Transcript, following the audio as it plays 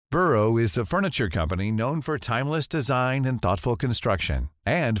Burrow is a furniture company known for timeless design and thoughtful construction,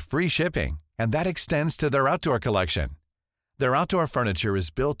 and free shipping, and that extends to their outdoor collection. Their outdoor furniture is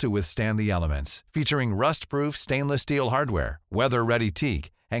built to withstand the elements, featuring rust-proof stainless steel hardware, weather-ready teak,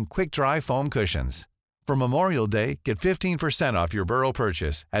 and quick-dry foam cushions. For Memorial Day, get 15% off your Burrow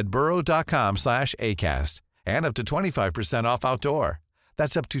purchase at burrow.com/ACAST and up to 25% off outdoor.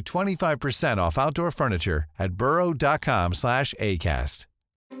 That's up to 25% off outdoor furniture at burrow.com/ACAST.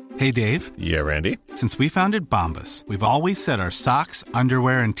 Hey, Dave. Yeah, Randy. Since we founded Bombas, we've always said our socks,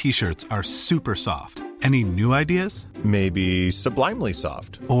 underwear, and T-shirts are super soft. Any new ideas? Maybe sublimely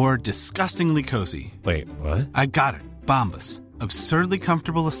soft. Or disgustingly cozy. Wait, what? I got it. Bombas. Absurdly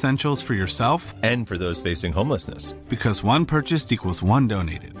comfortable essentials for yourself and for those facing homelessness. Because one purchased equals one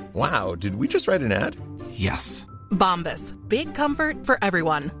donated. Wow, did we just write an ad? Yes. Bombas. Big comfort for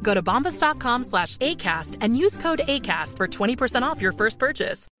everyone. Go to bombas.com/ACAST and use code ACAST for 20% off your first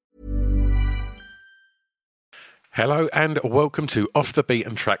purchase. Hello and welcome to Off the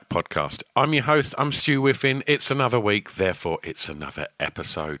Beaten Track podcast. I'm your host, I'm Stu Whiffin. It's another week, therefore it's another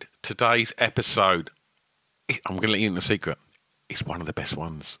episode. Today's episode, I'm going to let you in a secret, it's one of the best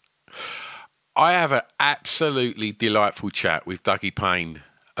ones. I have an absolutely delightful chat with Dougie Payne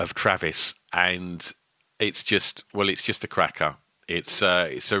of Travis, and it's just a cracker. It's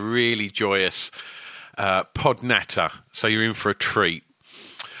a really joyous pod natter, so you're in for a treat.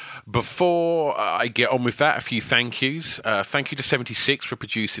 Before I get on with that, a few thank yous. Thank you to 76 for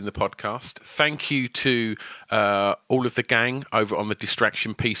producing the podcast. Thank you to all of the gang over on the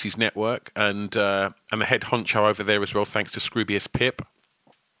Distraction Pieces Network and the head honcho over there as well. Thanks to Scroobius Pip.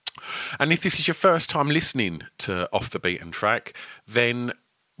 And if this is your first time listening to Off the Beaten Track, then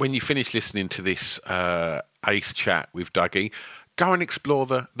when you finish listening to this ace chat with Dougie, go and explore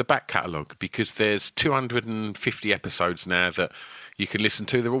the back catalogue, because there's 250 episodes now that you can listen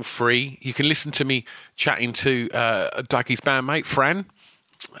to. They're all free. You can listen to me chatting to Dougie's bandmate, Fran.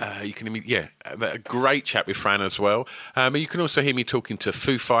 You can hear me, a great chat with Fran as well. You can also hear me talking to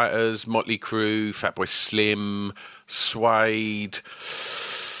Foo Fighters, Motley Crue, Fatboy Slim, Suede,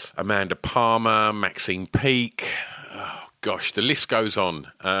 Amanda Palmer, Maxine Peake. Oh, gosh, the list goes on.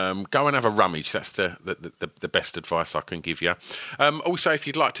 Go and have a rummage. That's the best advice I can give you. Also, if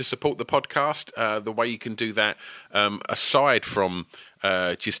you'd like to support the podcast, the way you can do that, aside from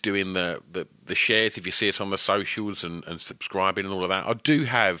just doing the shares, if you see us on the socials and subscribing and all of that, I do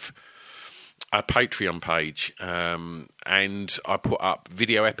have a Patreon page, and I put up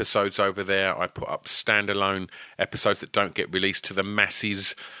video episodes over there. I put up standalone episodes that don't get released to the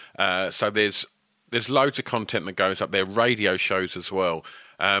masses. So there's loads of content that goes up there, radio shows as well.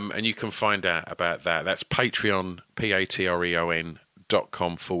 And you can find out about that. That's Patreon,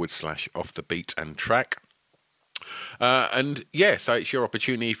 patreon.com/off the beat and track. And yeah, so it's your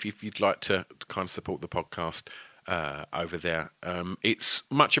opportunity if you'd like to kind of support the podcast over there. It's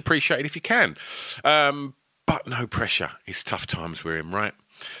much appreciated if you can. But no pressure. It's tough times we're in, right?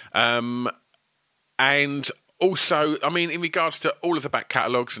 And also, I mean, in regards to all of the back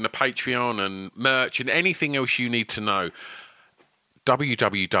catalogues and the Patreon and merch and anything else you need to know,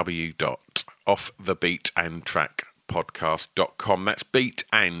 www.offthebeatandtrackpodcast.com. That's beat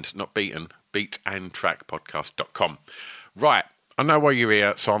and, not beaten, beatandtrackpodcast.com. Right, I know why you're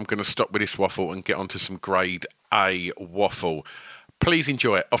here, so I'm going to stop with this waffle and get onto some grade A waffle. Please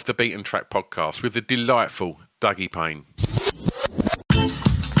enjoy it, Off the Beaten Track podcast with the delightful Dougie Payne.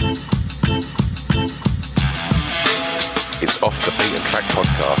 It's Off the Beaten Track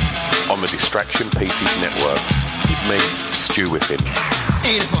podcast on the Distraction Pieces Network with me, Stu Whiffin.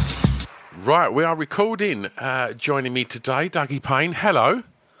 Right, we are recording. Joining me today, Dougie Payne. Hello.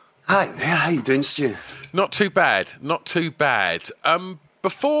 Hi there, how you doing, Stu? Not too bad, not too bad.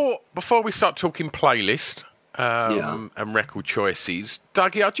 Before we start talking playlist and record choices,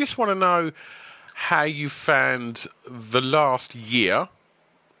 Dougie, I just want to know how you found the last year.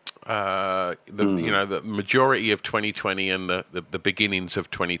 You know, the majority of 2020 and the beginnings of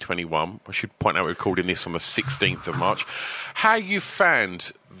 2021. I should point out we're recording this on the 16th of March. How you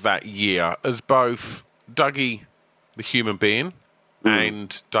found that year as both Dougie, the human being,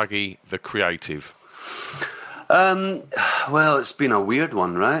 and Dougie, the creative? Well, it's been a weird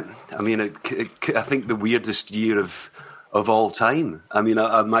one, right? I mean, I think the weirdest year of all time. I mean,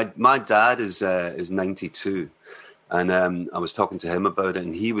 my dad is 92. And I was talking to him about it,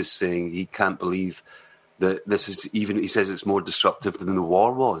 and he was saying he can't believe that this is even. He says it's more disruptive than the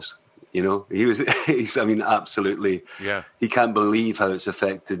war was. You know, he's I mean, absolutely. Yeah. He can't believe how it's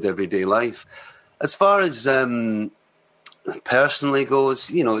affected everyday life. As far as personally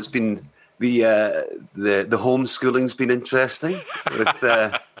goes, you know, it's been the homeschooling's been interesting with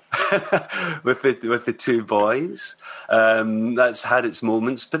with the two boys. That's had its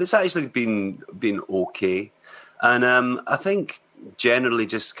moments, but it's actually been okay. And I think generally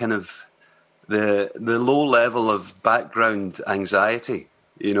just kind of the low level of background anxiety,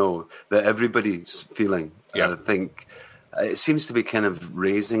 that everybody's feeling. Yeah. I think it seems to be kind of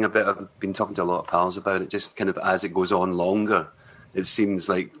raising a bit. I've been talking to a lot of pals about it, just kind of as it goes on longer. It seems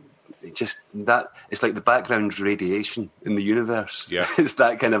like it's like the background radiation in the universe. Yeah. It's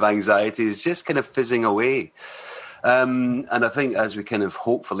that kind of anxiety is just kind of fizzing away. And I think as we kind of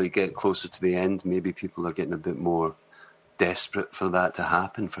hopefully get closer to the end, maybe people are getting a bit more desperate for that to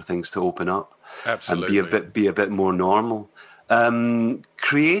happen, for things to open up. Absolutely. And be a bit more normal.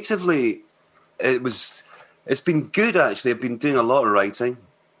 Creatively, it's been good, actually. I've been doing a lot of writing,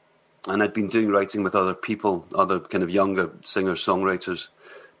 and I'd been doing writing with other people, other kind of younger singer-songwriters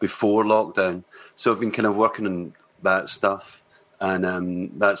before lockdown. So I've been kind of working on that stuff,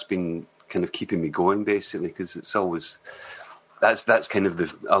 and that's been kind of keeping me going, basically, because it's always... That's kind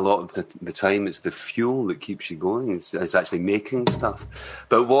of a lot of the time, it's the fuel that keeps you going. It's actually making stuff.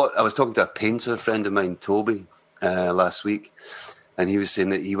 But I was talking to a painter friend of mine, Toby, last week, and he was saying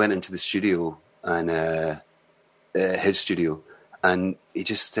that he went into the studio, and his studio, and he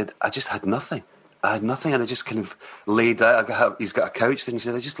just said, I just had nothing. I had nothing, and I just kind of laid down. He's got a couch there, and he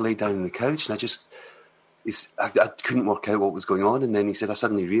said, I just laid down on the couch, and I couldn't work out what was going on. And then he said, I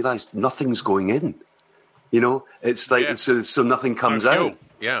suddenly realised nothing's going in. It's like, so nothing comes out.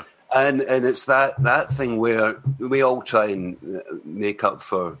 Yeah. And it's that thing where we all try and make up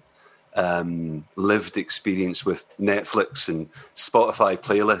for lived experience with Netflix and Spotify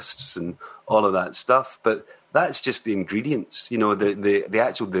playlists and all of that stuff. But that's just the ingredients. The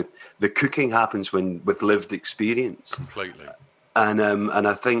actual cooking happens with lived experience. Completely. And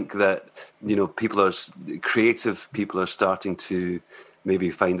I think that, creative people are starting to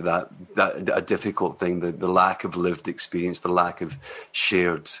maybe find that a difficult thing, the lack of lived experience, the lack of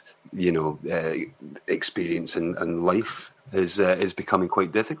shared, experience and life is becoming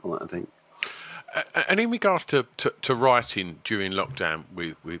quite difficult, I think. And in regards to writing during lockdown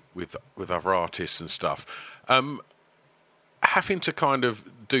with other artists and stuff, having to kind of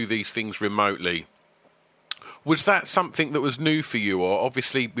do these things remotely, was that something that was new for you? Or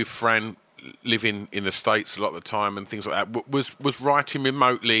obviously with Fran living in the States a lot of the time and things like that, was writing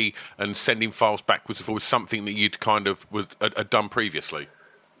remotely and sending files backwards and forwards something that you'd kind of had done previously?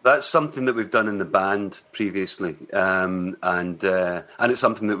 That's something that we've done in the band previously, and it's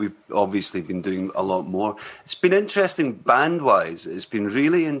something that we've obviously been doing a lot more. It's been interesting band-wise. It's been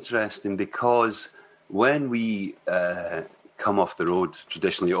really interesting because when we come off the road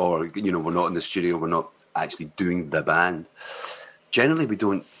traditionally, or we're not in the studio, we're not actually doing the band, generally we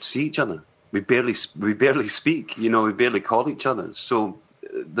don't see each other. We barely speak, we barely call each other. So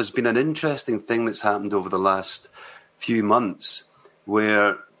there's been an interesting thing that's happened over the last few months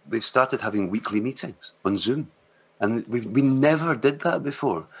where we've started having weekly meetings on Zoom. And we never did that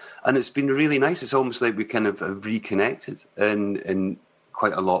before. And it's been really nice. It's almost like we kind of have reconnected in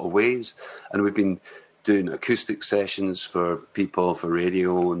quite a lot of ways. And we've been doing acoustic sessions for people, for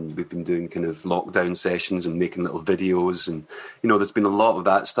radio, and we've been doing kind of lockdown sessions and making little videos. And, there's been a lot of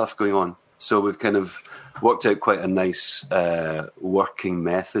that stuff going on. So we've kind of worked out quite a nice working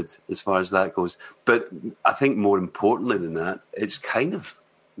method as far as that goes. But I think more importantly than that, it's kind of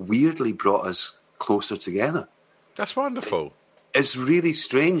weirdly brought us closer together. That's wonderful. It's really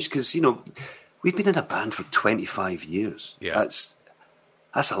strange because, we've been in a band for 25 years. Yeah.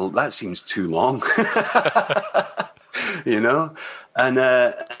 That seems too long,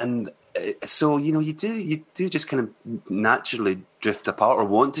 and so you do just kind of naturally drift apart or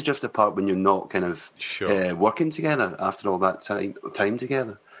want to drift apart when you're not kind of working together after all that time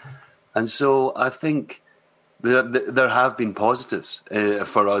together. And so I think there have been positives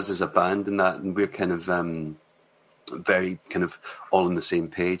for us as a band in that, and we're kind of very kind of all on the same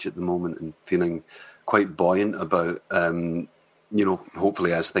page at the moment and feeling quite buoyant about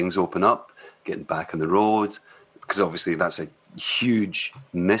hopefully as things open up, getting back on the road, because obviously that's a huge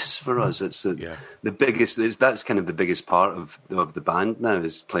miss for us. It's the biggest. That's kind of the biggest part of the band now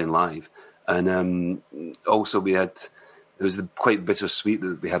is playing live, and also it was quite bittersweet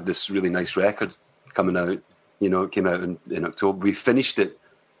that we had this really nice record coming out. It came out in October. We finished it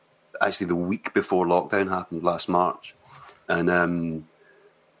actually the week before lockdown happened last March, and then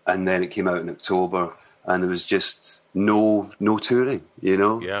it came out in October. And there was just no touring,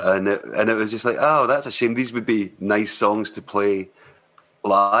 and it was just like, oh, that's a shame. These would be nice songs to play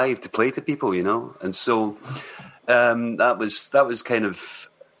live, to play to people, And so that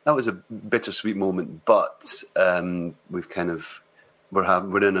was a bittersweet moment, but we've kind of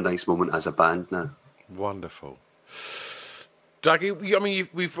we're in a nice moment as a band now. Wonderful. Dougie, I mean,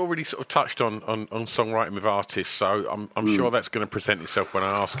 we've already sort of touched on songwriting with artists, so I'm sure that's going to present itself when I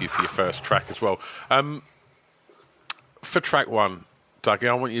ask you for your first track as well. For track one, Dougie,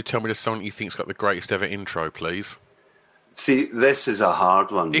 I want you to tell me the song you think's got the greatest ever intro, please. See, this is a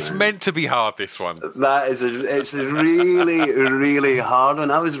hard one. It's meant to be hard, this one. It's a really, really hard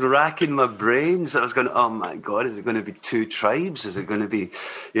one. I was racking my brains. I was going, oh my God, is it going to be Two Tribes? Is it going to be,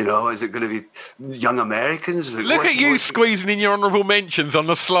 is it going to be Young Americans? Look at you squeezing in your honourable mentions on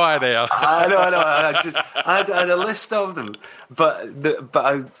the slide there. I know. I had a list of them. But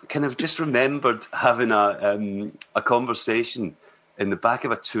I kind of just remembered having a conversation in the back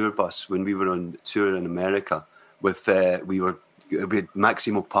of a tour bus when we were on tour in America. We had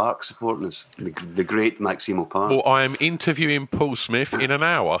Maximo Park supporting us, the great Maximo Park. Well, I am interviewing Paul Smith in an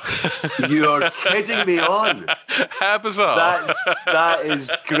hour. You're kidding me on. How bizarre. That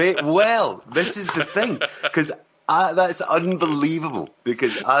is great. Well, this is the thing, because that's unbelievable,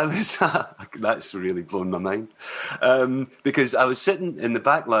 because I was... that's really blown my mind. Because I was sitting in the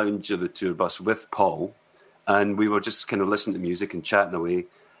back lounge of the tour bus with Paul, and we were just kind of listening to music and chatting away,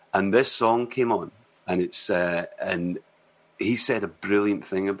 and this song came on. And and he said a brilliant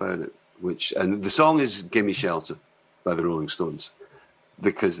thing about it, and the song is "Gimme Shelter" by the Rolling Stones,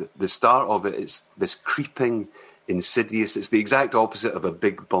 because the start of it is this creeping, insidious. It's the exact opposite of a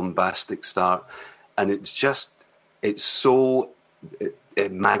big bombastic start, and it's so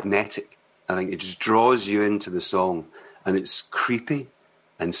magnetic. I think it just draws you into the song, and it's creepy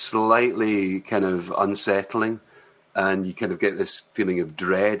and slightly kind of unsettling. And you kind of get this feeling of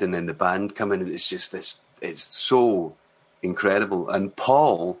dread, and then the band come in, and it's just it's so incredible. And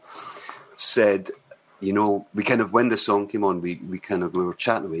Paul said, we kind of, when the song came on, we were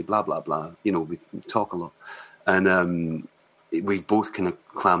chatting away, blah, blah, blah. We talk a lot. And we both kind of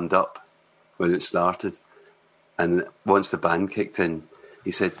clammed up when it started. And once the band kicked in,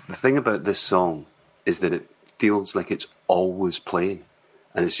 he said, the thing about this song is that it feels like it's always playing.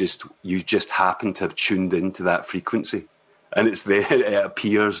 And it's just, you just happen to have tuned into that frequency. And it's there, it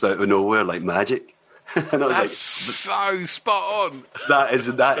appears out of nowhere like magic. And I was That's so spot on.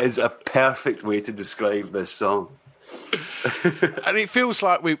 That is a perfect way to describe this song. And it feels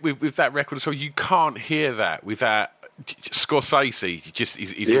like with that record, so you can't hear that without Scorsese.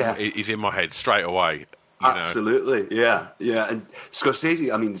 He's in my head straight away. Absolutely, yeah. And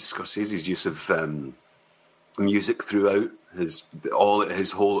Scorsese's use of music throughout his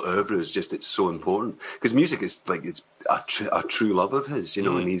whole oeuvre is just, it's so important, because music is like, it's a true love of his,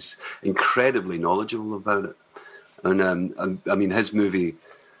 and he's incredibly knowledgeable about it. And his movie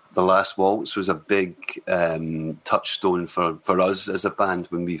The Last Waltz was a big touchstone for us as a band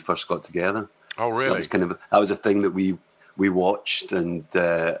when we first got together. Oh, really? That was a thing that we watched and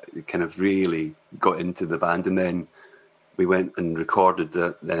kind of really got into the band, and then we went and recorded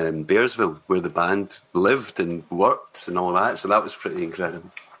at Bearsville, where the band lived and worked and all that. So that was pretty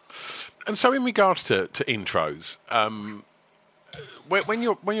incredible. And so, in regards to intros, when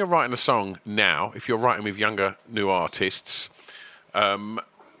you're writing a song now, if you're writing with younger new artists, the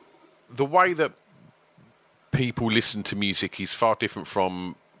way that people listen to music is far different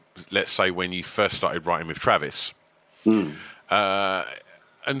from, let's say, when you first started writing with Travis. And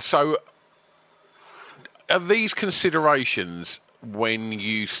so, are these considerations when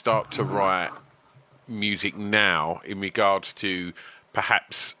you start to write music now, in regards to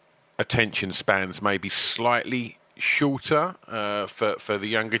perhaps attention spans maybe slightly shorter for the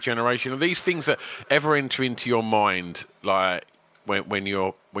younger generation? Are these things that ever enter into your mind, like when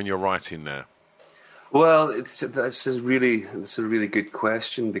you're writing now? Well, that's a really good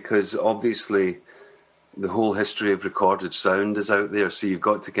question, because obviously the whole history of recorded sound is out there, so you've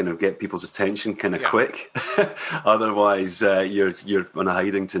got to kind of get people's attention kind of quick. Otherwise, you're on a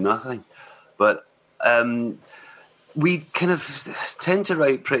hiding to nothing. But we kind of tend to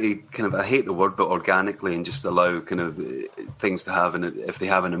write pretty kind of, I hate the word, but organically, and just allow kind of things to have, and if they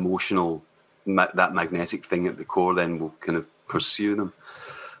have an emotional, that magnetic thing at the core, then we'll kind of pursue them.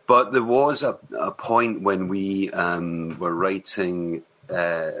 But there was a point when we were writing...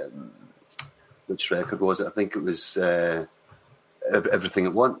 which record was it? I think it was Everything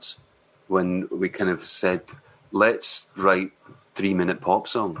at Once, when we kind of said, let's write 3-minute pop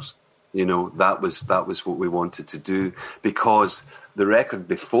songs. That was what we wanted to do, because the record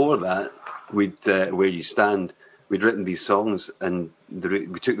before that, Where You Stand, we'd written these songs, and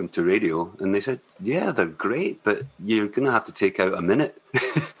we took them to radio, and they said, yeah, they're great, but you're going to have to take out a minute.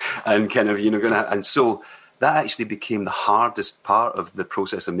 And kind of, and so that actually became the hardest part of the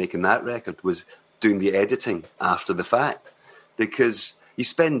process of making that record, was doing the editing after the fact, because you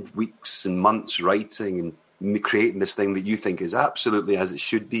spend weeks and months writing and creating this thing that you think is absolutely as it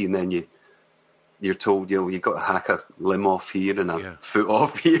should be, and then you're told, you've got to hack a limb off here and a foot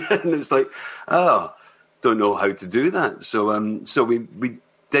off here, and it's like, don't know how to do that. So we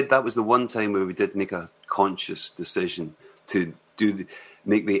did. That was the one time where we did make a conscious decision to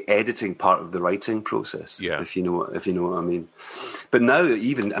make the editing part of the writing process. Yeah. If you know what I mean. But now,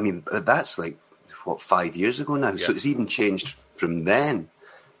 that's like 5 years ago now. Yeah. So it's even changed from then.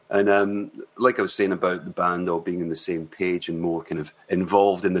 And like I was saying about the band all being on the same page and more kind of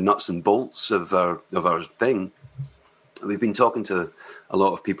involved in the nuts and bolts of our thing, we've been talking to a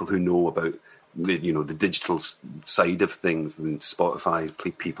lot of people who know about the digital side of things, and Spotify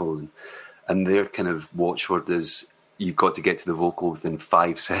people, and their kind of watchword is you've got to get to the vocal within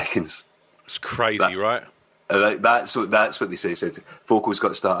 5 seconds. It's crazy, right? That's what they say. So vocals got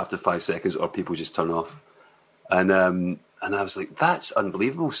to start after 5 seconds, or people just turn off. And I was like, that's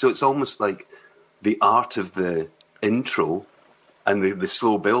unbelievable. So it's almost like the art of the intro and the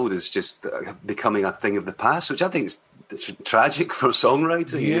slow build is just becoming a thing of the past, which I think is tragic for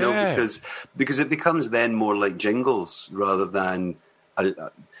songwriting, because it becomes then more like jingles rather than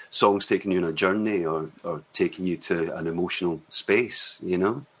songs taking you on a journey or taking you to an emotional space,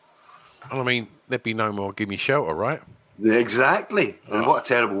 Well, I mean, there'd be no more Give Me Shelter, right? Exactly. And what a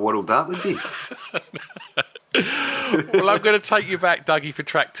terrible world that would be. Well, I'm going to take you back, Dougie, for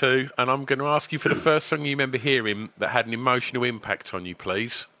track 2, and I'm going to ask you for the first song you remember hearing that had an emotional impact on you,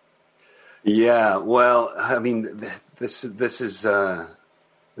 please. Yeah, well, I mean, this is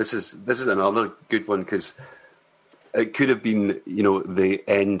another good one, because it could have been, the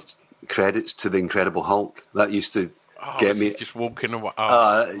end credits to The Incredible Hulk. That used to get me. Just walking away.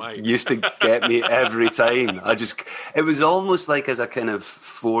 Used to get me every time. It was almost like as a kind of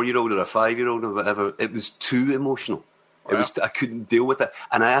 4-year-old or a 5-year-old or whatever. It was too emotional. Wow. I couldn't deal with it.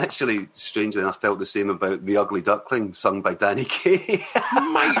 And I actually, strangely enough, felt the same about The Ugly Duckling, sung by Danny Kaye.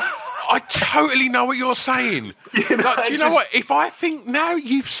 Mate, I totally know what you're saying. You know what? If I think now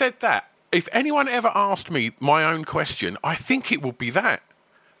you've said that, if anyone ever asked me my own question, I think it would be that.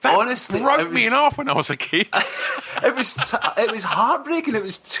 That honestly broke me in half when I was a kid. It was heartbreaking. It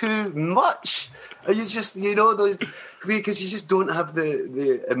was too much. And you just, those, because you just don't have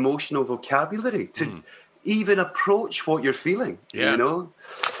the emotional vocabulary to even approach what you're feeling. Yeah.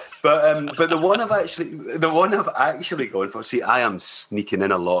 But the one I've actually gone for. See, I am sneaking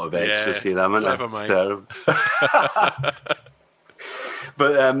in a lot of extras here. It's terrible.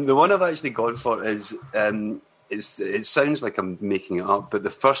 But the one I've actually gone for is. It sounds like I'm making it up, but the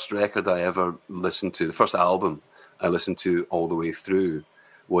first record I ever listened to, the first album I listened to all the way through,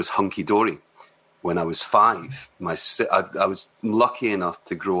 was Hunky Dory. When I was 5, I was lucky enough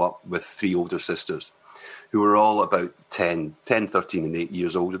to grow up with 3 older sisters who were all about 10, 13 and 8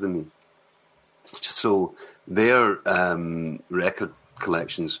 years older than me. So their record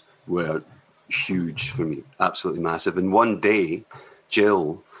collections were huge for me, absolutely massive. And one day,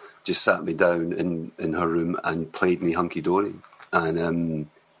 Jill just sat me down in her room and played me Hunky Dory. And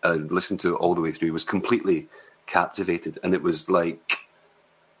I listened to it all the way through, was completely captivated. And it was like,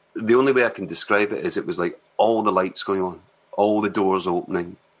 the only way I can describe it is it was like all the lights going on, all the doors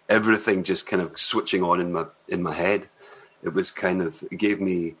opening, everything just kind of switching on in my head. It was kind of, it gave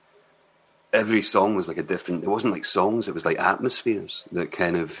me, every song was like a different, it wasn't like songs, it was like atmospheres that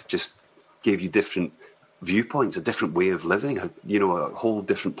kind of just gave you different viewpoints, a different way of living, a whole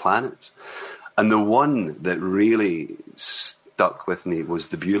different planet. And the one that really stuck with me was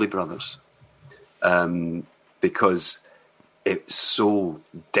the Bewley Brothers, because it's so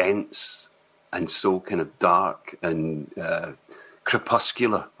dense and so kind of dark and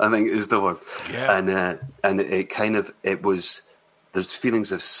crepuscular, I think is the word. Yeah. And it was, there's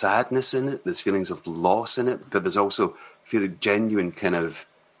feelings of sadness in it, there's feelings of loss in it, but there's also feeling genuine kind of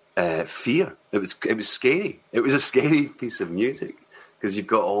fear. It was scary. It was a scary piece of music because you've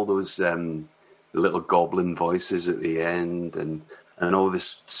got all those little goblin voices at the end and all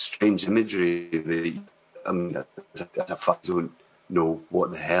this strange imagery. As a fact, you don't know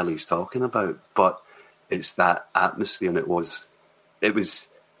what the hell he's talking about, but it's that atmosphere, and it was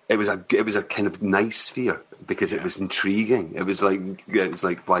a kind of nice fear because it was intriguing. It was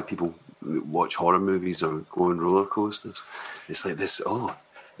like why people watch horror movies or go on roller coasters. It's like this. Oh.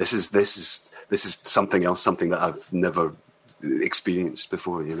 This is something else, something that I've never experienced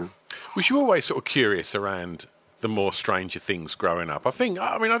before, Was you always sort of curious around the more stranger things growing up?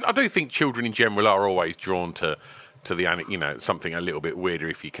 I do think children in general are always drawn to the, something a little bit weirder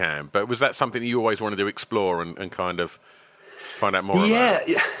if you can. But was that something that you always wanted to explore and kind of find out more about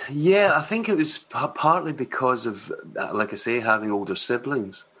it? Yeah. I think it was partly because of, like I say, having older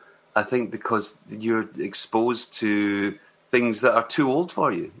siblings. I think because you're exposed to things that are too old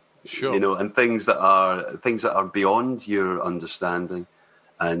for you, sure, you know, and things that are beyond your understanding.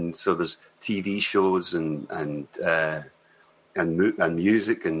 And so there's TV shows and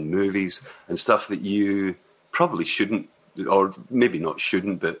music and movies and stuff that you probably shouldn't, or maybe not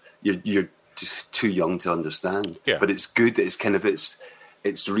shouldn't, but you're just too young to understand. Yeah. But it's good. It's kind of it's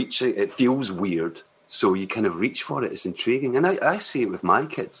reaching. It feels weird, so you kind of reach for it. It's intriguing, and I see it with my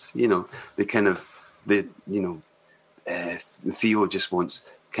kids. You know, Theo just wants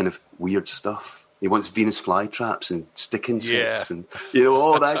kind of weird stuff. He wants Venus flytraps and stick insects and, you know,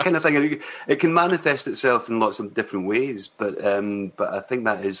 all that kind of thing. And it can manifest itself in lots of different ways. But I think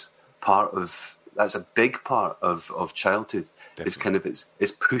that's a big part of childhood. Definitely. It's kind of,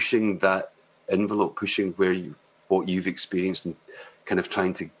 it's pushing that envelope, pushing what you've experienced and kind of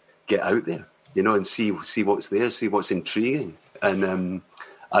trying to get out there, you know, and see what's there, see what's intriguing. And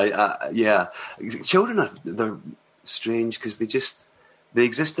children they're strange because they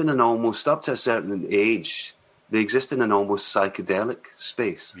exist in an almost, up to a certain age, they exist in an almost psychedelic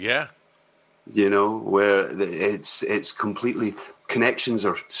space. Yeah. You know, where it's completely, connections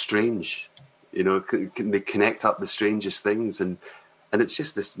are strange. You know, they connect up the strangest things. And it's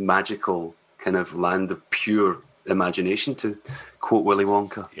just this magical kind of land of pure imagination, to quote Willy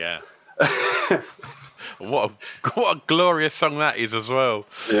Wonka. Yeah. What a glorious song that is as well.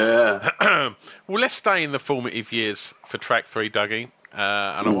 Yeah. Well, let's stay in the formative years for track 3, Dougie.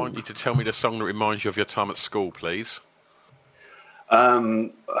 And I want you to tell me the song that reminds you of your time at school, please.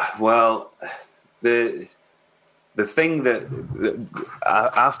 Well, the thing that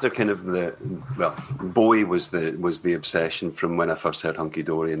after kind of Bowie was the obsession from when I first heard Hunky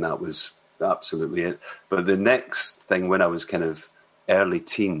Dory, and that was absolutely it. But the next thing, when I was kind of early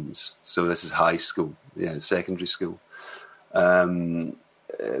teens, so this is high school, secondary school,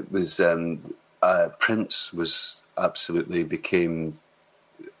 it was Prince was absolutely became.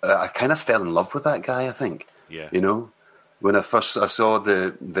 I kind of fell in love with that guy, I think. Yeah. You know, when I saw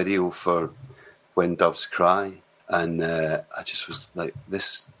the video for When Doves Cry, and I just was like,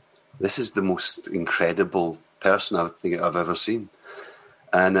 this is the most incredible person I think I've ever seen.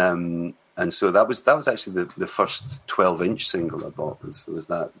 And so that was actually the first 12-inch single I bought was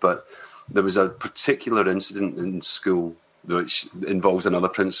that. But there was a particular incident in school which involves another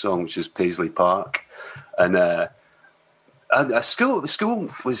Prince song, which is Paisley Park. And school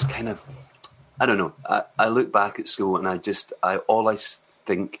was kind of, I don't know. I look back at school and all I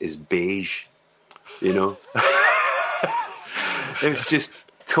think is beige, you know. It's just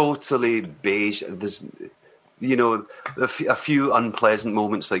totally beige. There's, you know, a few unpleasant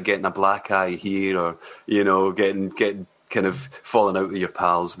moments like getting a black eye here, or, you know, getting kind of falling out with your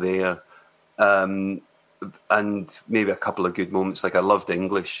pals there. And maybe a couple of good moments. Like I loved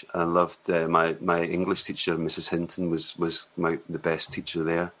English. I loved my English teacher, Mrs. Hinton, was the best teacher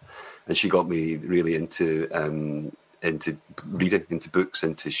there, and she got me really into reading, into books,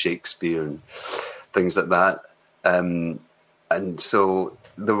 into Shakespeare and things like that. And so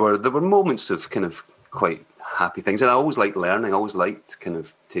there were moments of kind of quite happy things, and I always liked learning. I always liked kind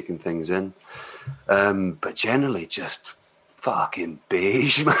of taking things in, but generally just fucking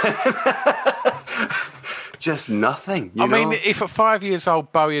beige, man. Just nothing. You know? mean, if at 5 years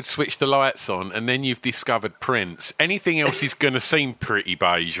old Bowie had switched the lights on and then you've discovered Prince, anything else is going to seem pretty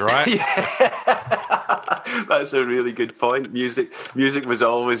beige, right? Yeah. That's a really good point. Music was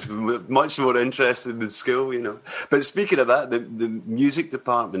always much more interesting than school, you know. But speaking of that, the music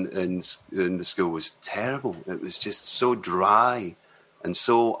department in the school was terrible. It was just so dry and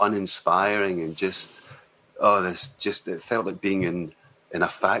so uninspiring, and just it felt like being in a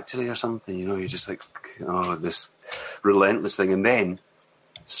factory or something, you know. You're just like, this relentless thing. And then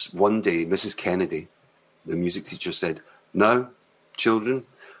one day, Mrs. Kennedy, the music teacher, said, "Now, children,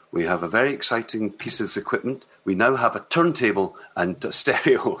 we have a very exciting piece of equipment. We now have a turntable and a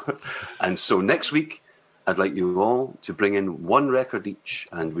stereo. And so next week, I'd like you all to bring in one record each,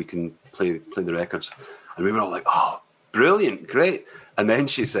 and we can play the records." And we were all like, "Oh, brilliant, great." And then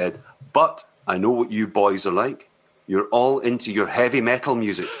she said, "But I know what you boys are like. You're all into your heavy metal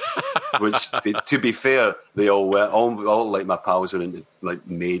music," which, to be fair, they all were. All like my pals were into like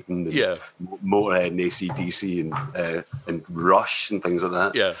Maiden, and Motorhead, and AC/DC, and Rush and things like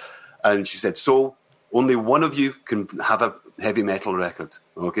that. Yeah. And she said, "So only one of you can have a heavy metal record,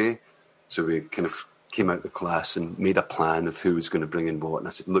 okay?" So we kind of came out of the class and made a plan of who was going to bring in what. And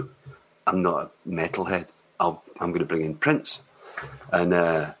I said, "Look, I'm not a metalhead. I'm going to bring in Prince." And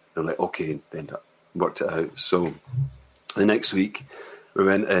they're like, "Okay," then worked it out. So The next week, we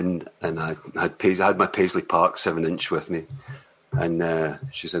went in, and I had my Paisley Park 7-inch with me, and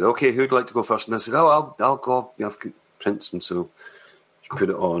she said, "Okay, who'd like to go first?" And I said, "Oh, I'll go. I've got Prince." And so she put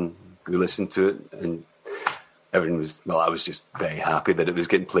it on. We listened to it, and everyone was. Well, I was just very happy that it was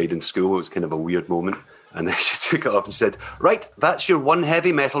getting played in school. It was kind of a weird moment, and then she took it off and said, "Right, that's your one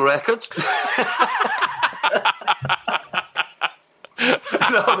heavy metal record."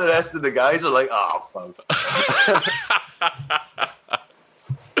 And all the rest of the guys were like, "Oh, fuck."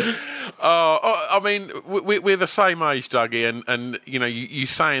 I mean, we're the same age, Dougie, and you know, you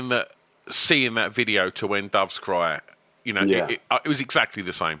saying that, seeing that video to When Doves Cry, you know, Yeah. it was exactly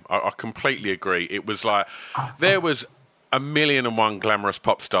the same. I completely agree. It was like there was 1,000,001 glamorous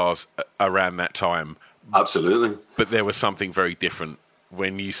pop stars around that time. Absolutely. But there was something very different.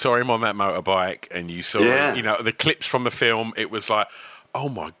 When you saw him on that motorbike and you saw, you know, the clips from the film, it was like, oh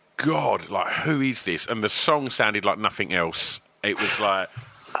my God, like, who is this? And the song sounded like nothing else. It was like...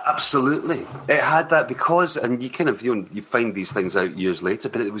 Absolutely. It had that because, and you kind of, you find these things out years later,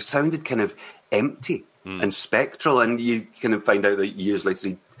 but it was sounded kind of empty and spectral, and you kind of find out that years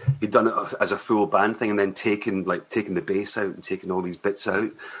later he'd done it as a full band thing and then taken the bass out and taken all these bits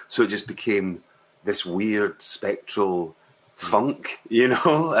out. So it just became this weird spectral funk, you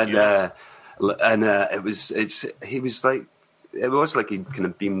know, and it was like he'd kind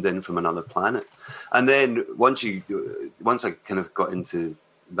of beamed in from another planet. And then once I kind of got into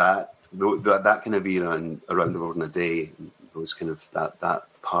that kind of era and Around the World in a Day, those kind of that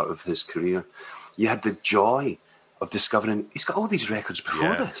part of his career, you had the joy of discovering he's got all these records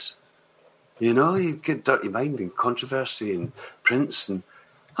before this. You know, you'd get Dirty Mind and Controversy and Prince and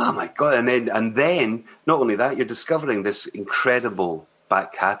oh my God, and then not only that, you're discovering this incredible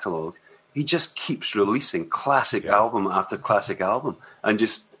back catalogue. He just keeps releasing classic album after classic album, and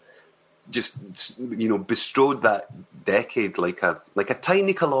just you know, bestrode that decade like a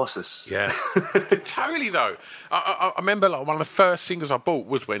tiny colossus. Yeah, totally. Though I remember, like, one of the first singles I bought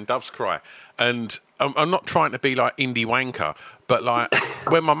was When Doves Cry, and I'm not trying to be like indie wanker, but like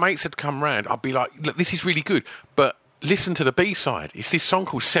when my mates had come round, I'd be like, "Look, this is really good," but listen to the B-side. It's this song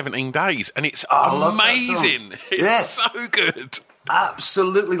called 17 Days, and it's amazing. It's so good.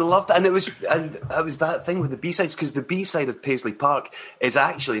 Absolutely loved that. And it was that thing with the B-sides, because the B-side of Paisley Park is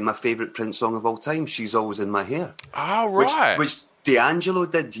actually my favourite Prince song of all time, She's Always in My Hair. Oh, right. Which D'Angelo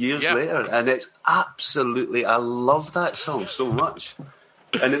did years later. And it's absolutely, I love that song so much.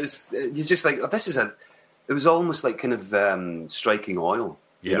 And you're just like, it was almost like kind of striking oil.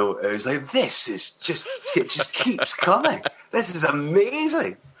 You know, it was like, it just keeps coming. This is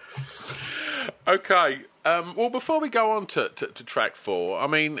amazing. Okay. Well, before we go on to track 4, I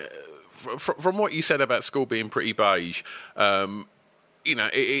mean, from what you said about school being pretty beige, you know,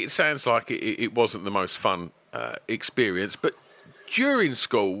 it sounds like it wasn't the most fun experience. But during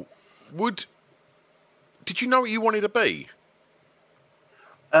school, did you know what you wanted to be?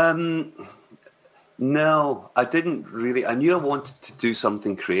 No, I didn't really. I knew I wanted to do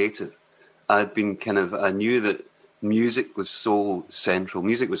something creative. I knew that music was so central.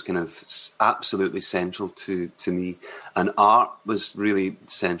 Music was kind of absolutely central to me, and art was really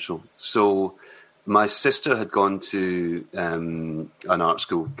central. So my sister had gone to an art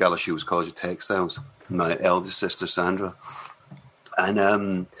school, Galashiels College of Textiles, my eldest sister, Sandra.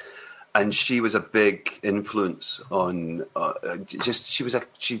 And she was a big influence on.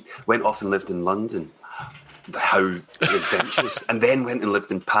 She went off and lived in London. How adventurous! And then went and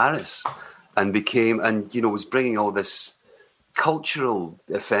lived in Paris, and was bringing all this cultural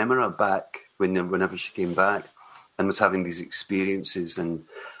ephemera back whenever she came back, and was having these experiences, and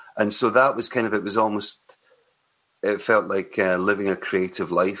so that was kind of, it was almost, it felt like living a creative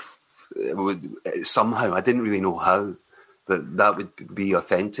life. Somehow, I didn't really know how. But that would be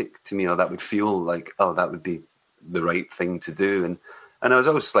authentic to me, or that would feel like, oh, that would be the right thing to do. And I was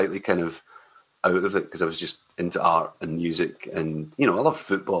always slightly kind of out of it because I was just into art and music, and I love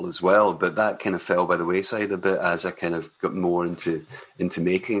football as well. But that kind of fell by the wayside a bit as I kind of got more into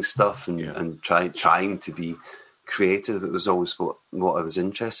making stuff and trying to be creative. It was always what I was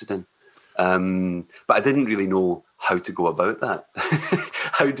interested in. But I didn't really know how to go about that.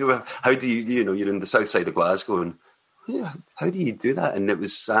 How do you you're in the south side of Glasgow, and how do you do that? And it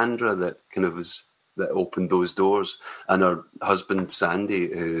was Sandra that that opened those doors, and her husband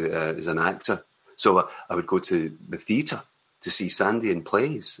Sandy, who is an actor. So I would go to the theatre to see Sandy in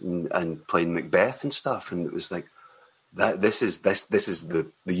plays and playing Macbeth and stuff, and it was like that. This is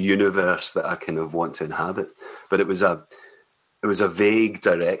the universe that I kind of want to inhabit. But it was a vague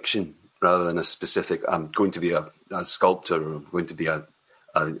direction rather than a specific. I'm going to be a sculptor, or I'm going to be a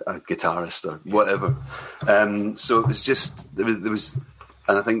a guitarist or whatever. So it was just there was.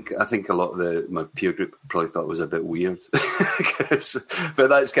 And I think a lot of my peer group probably thought it was a bit weird. But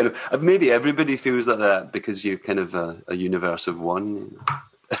that's kind of, maybe everybody feels like that because you're kind of a universe of one. You know?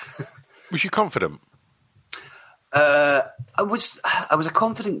 Was you confident? I was a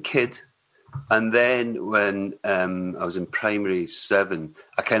confident kid. And then when I was in primary 7,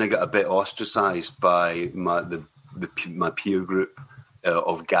 I kind of got a bit ostracised by my peer group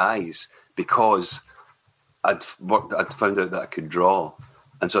of guys because I'd found out that I could draw.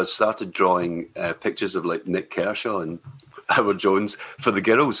 And so I started drawing pictures of like Nick Kershaw and Howard Jones for the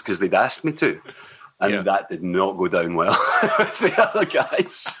girls because they'd asked me to. And that did not go down well with the other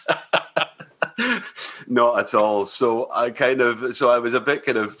guys. Not at all. So I was a bit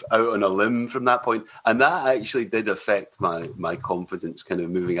kind of out on a limb from that point. And that actually did affect my confidence kind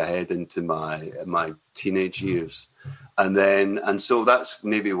of moving ahead into my teenage years. And so that's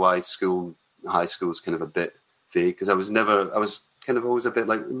maybe why high school is kind of a bit vague because I was kind of always a bit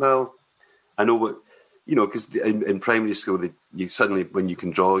like, well, I know what, you know, because in primary school, you suddenly, when you can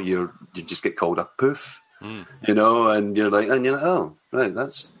draw, you just get called a poof, you know, and you're like, oh, right,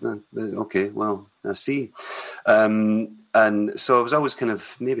 that's okay, well, I see. And so I was always kind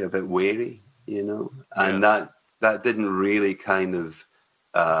of maybe a bit wary, you know, and that didn't really kind of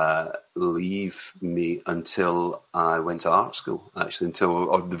leave me until I went to art school, actually,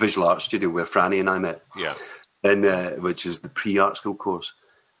 or the visual art studio where Franny and I met. Yeah. Which is the pre-art school course.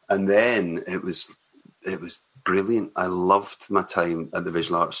 And then it was brilliant. I loved my time at the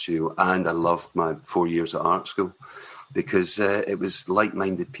visual art studio and I loved my 4 years at art school because it was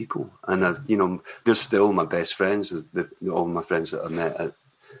like-minded people. And, you know, they're still my best friends, all my friends that I met at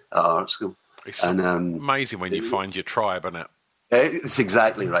art school. It's amazing when you find your tribe, isn't it? It's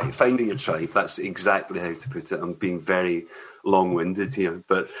exactly right. Finding your tribe. That's exactly how to put it. I'm being very long-winded here,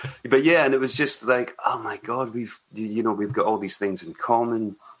 but yeah, and it was just like, oh my God, we've got all these things in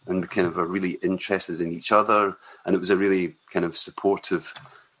common, and we kind of are really interested in each other, and it was a really kind of supportive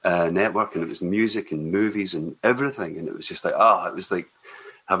network, and it was music and movies and everything, and it was just like, it was like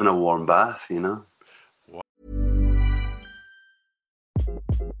having a warm bath, you know.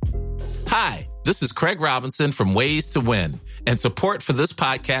 Hi, this is Craig Robinson from Ways to Win, and support for this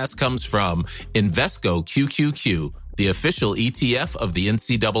podcast comes from Invesco QQQ, the official ETF of the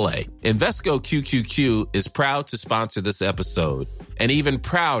NCAA. Invesco QQQ is proud to sponsor this episode and even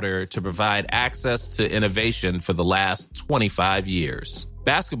prouder to provide access to innovation for the last 25 years.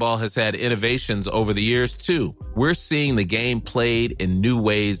 Basketball has had innovations over the years, too. We're seeing the game played in new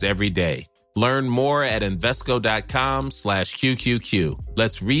ways every day. Learn more at Invesco.com/QQQ.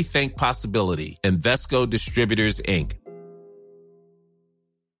 Let's rethink possibility. Invesco Distributors, Inc.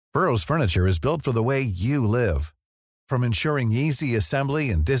 Burrow's furniture is built for the way you live. From ensuring easy assembly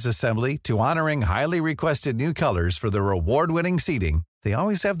and disassembly to honoring highly requested new colors for their award-winning seating, they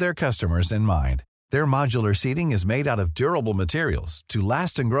always have their customers in mind. Their modular seating is made out of durable materials to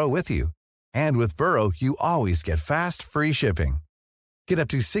last and grow with you. And with Burrow, you always get fast, free shipping. Get up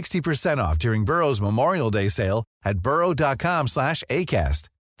to 60% off during Burrow's Memorial Day sale at burrow.com/ACAST.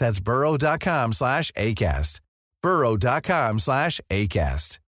 That's burrow.com/ACAST.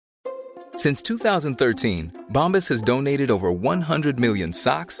 burrow.com/ACAST. Since 2013, Bombas has donated over 100 million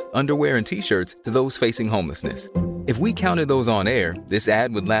socks, underwear, and T-shirts to those facing homelessness. If we counted those on air, this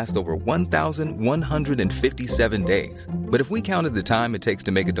ad would last over 1,157 days. But if we counted the time it takes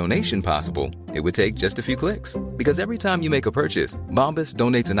to make a donation possible, it would take just a few clicks. Because every time you make a purchase, Bombas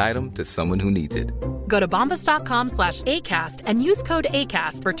donates an item to someone who needs it. Go to bombas.com/ACAST and use code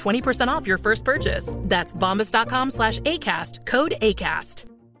ACAST for 20% off your first purchase. That's bombas.com/ACAST, code ACAST.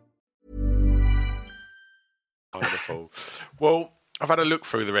 Wonderful. Well, I've had a look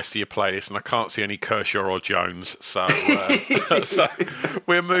through the rest of your playlist and I can't see any Kershaw or Jones, so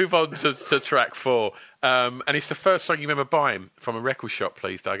we'll move on to track 4. And it's the first song you remember buying from a record shop,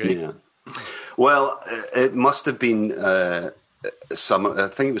 please, Dougie. Yeah. Well, it must have been summer. I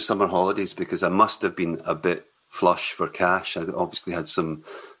think it was summer holidays because I must have been a bit flush for cash. I obviously had some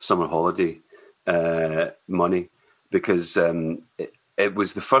summer holiday money because it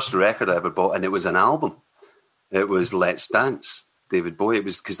was the first record I ever bought, and it was an album. It was Let's Dance, David Bowie. It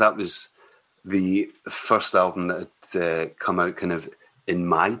was because that was the first album that had come out kind of in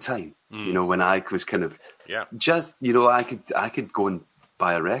my time. You know, when I was kind of just, you know, I could go and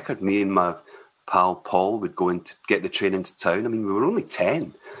buy a record. Me and my pal Paul would go and get the train into town. I mean, we were only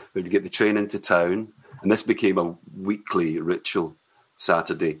 10. We'd get the train into town, and this became a weekly ritual.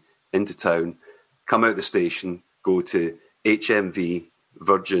 Saturday into town, come out the station, go to HMV,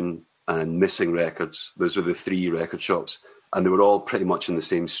 Virgin, and Missing Records. Those were the 3 record shops. and they were all pretty much in the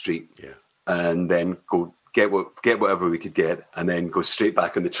same street. Yeah. And then go get whatever we could get, and then go straight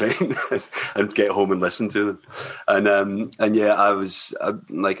back on the train and get home and listen to them. And yeah, I was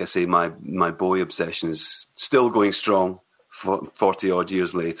like I say, my boy obsession is still going strong 40 odd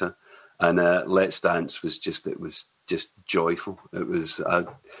years later. And Let's Dance was just joyful. I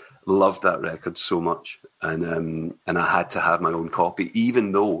loved that record so much, and I had to have my own copy,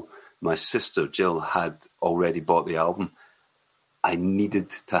 even though my sister Jill had already bought the album. I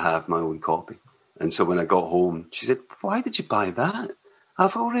needed to have my own copy. And so when I got home, she said, "Why did you buy that?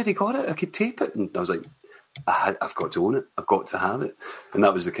 I've already got it. I could tape it." And I was like, I've got to own it. I've got to have it. And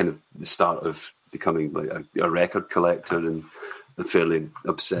that was the start of becoming like a record collector and a fairly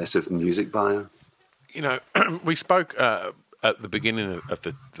obsessive music buyer. You know, we spoke at the beginning of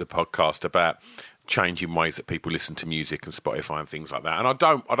the podcast about changing ways that people listen to music and Spotify and things like that. And I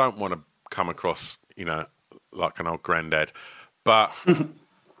don't want to come across, like an old granddad, but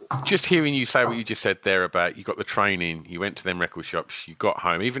just hearing you say what you just said there about you got the training, you went to them record shops, you got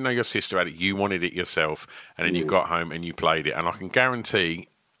home, even though your sister had it, you wanted it yourself, and then you got home and you played it. And I can guarantee,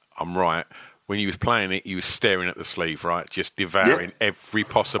 I'm right, when you was playing it, you was staring at the sleeve, right? Just devouring every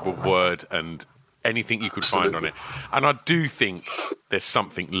possible word and anything you could find on it. And I do think there's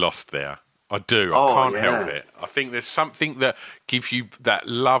something lost there. I do. I can't help it. I think there's something that gives you that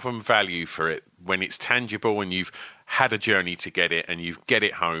love and value for it when it's tangible and you've had a journey to get it and you get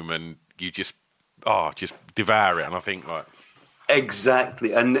it home and you just devour it. And I think like...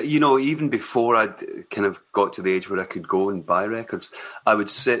 Exactly. And, even before I kind of got to the age where I could go and buy records, I would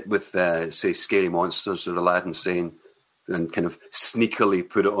sit with, say, Scary Monsters or Aladdin Sane and kind of sneakily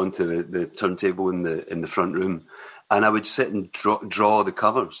put it onto the turntable in the front room. And I would sit and draw the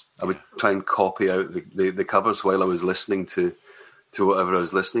covers. I would try and copy out the covers while I was listening to whatever I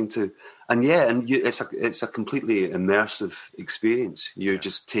was listening to. And it's a completely immersive experience. You're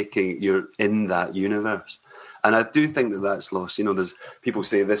just you're in that universe. And I do think that's lost. There's people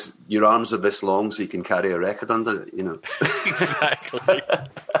say this, your arms are this long so you can carry a record under it, Exactly.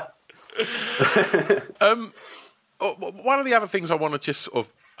 One of the other things I want to just sort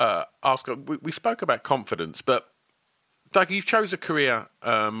of ask, we spoke about confidence, but Doug, you've chose a career,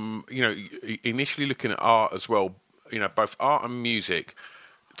 initially looking at art as well, both art and music,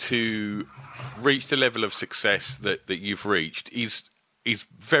 to reach the level of success that you've reached is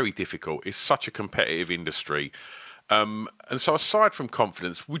very difficult. It's such a competitive industry. And so aside from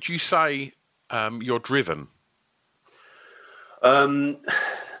confidence, would you say you're driven? I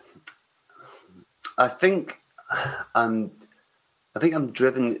think I'm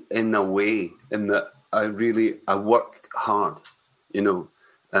driven in a way in that I work hard,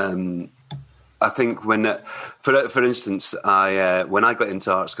 I think when, for instance, when I got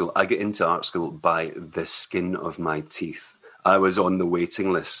into art school, I get into art school by the skin of my teeth. I was on the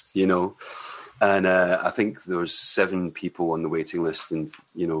waiting list, and I think there was 7 people on the waiting list, and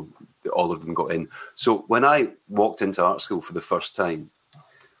all of them got in. So when I walked into art school for the first time,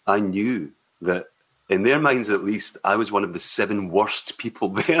 I knew that, in their minds at least, I was one of the 7 worst people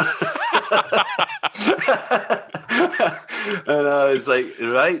there. And I was like,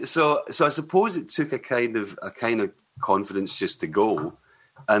 right. So I suppose it took a kind of confidence just to go.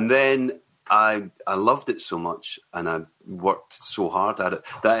 And then I loved it so much and I worked so hard at it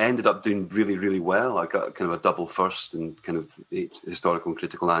that I ended up doing really, really well. I got kind of a double first in kind of historical and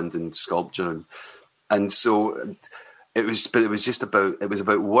critical and in sculpture. And so it was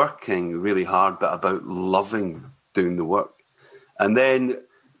about working really hard, but about loving doing the work. And then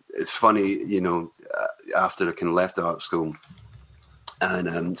it's funny, after I kind of left art school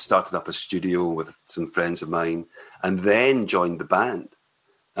and started up a studio with some friends of mine, and then joined the band.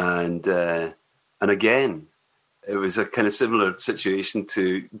 And again, it was a kind of similar situation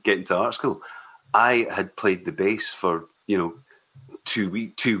to getting to art school. I had played the bass for 2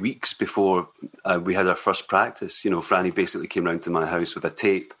 weeks before we had our first practice. Franny basically came round to my house with a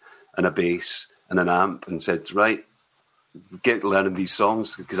tape and a bass and an amp and said, right, get learning these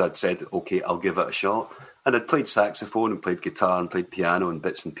songs, because I'd said, okay, I'll give it a shot. And I'd played saxophone and played guitar and played piano and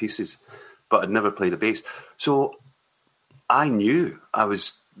bits and pieces, but I'd never played a bass. So I knew I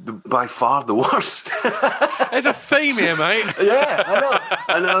was by far the worst. There's a theme here, mate. Yeah, I know.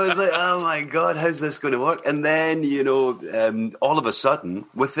 And I was like, oh my God, how's this going to work? And then, all of a sudden,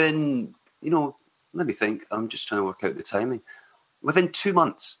 within, let me think, I'm just trying to work out the timing. Within 2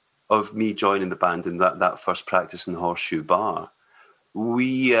 months of me joining the band in that first practice in the Horseshoe Bar,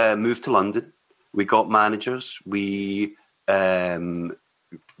 we moved to London. We got managers. We got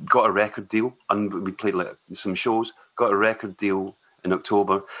a record deal, and we played some shows. Got a record deal in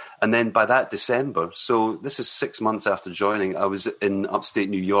October. And then by that December, so this is 6 months after joining, I was in upstate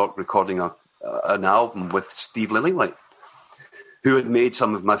New York recording an album with Steve Lillywhite, who had made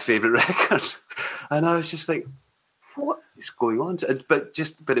some of my favourite records. And I was just like, what is going on? But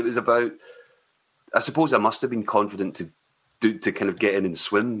it was about, I suppose I must have been confident to kind of get in and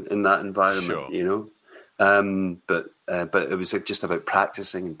swim in that environment, you know? But it was just about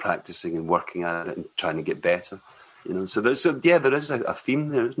practicing and working at it and trying to get better, you know. So there is a theme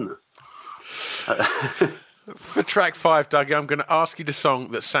there, isn't there? For track 5, Dougie, I'm going to ask you the song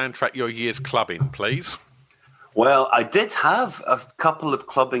that soundtracked your year's clubbing, please. Well, I did have a couple of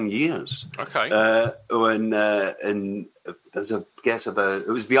clubbing years. Okay. It was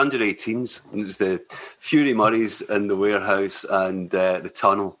the under-18s. It was the Fury Murrays and the Warehouse and the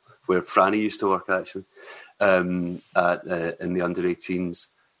Tunnel, where Franny used to work, actually, in the under-18s.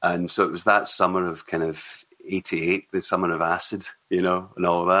 And so it was that summer of kind of 88, the summer of acid, you know, and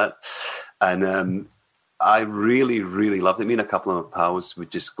all that. And I really, really loved it. Me and a couple of my pals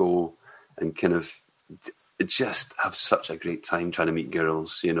would just go and kind of just have such a great time trying to meet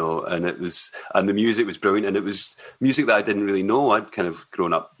girls, you know. And the music was brilliant. And it was music that I didn't really know. I'd kind of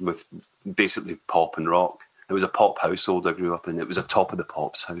grown up with basically pop and rock. It was a pop household I grew up in. It was a Top of the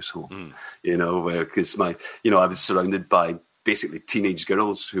Pops household, you know, because I was surrounded by basically teenage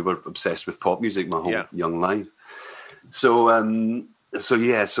girls who were obsessed with pop music my whole young life. So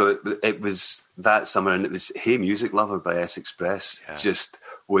it was that summer, and it was Hey Music Lover by S Express. Just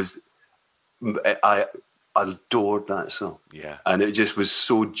was, I adored that song. Yeah. And it just was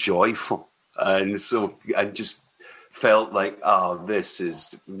so joyful. And so I just felt like, this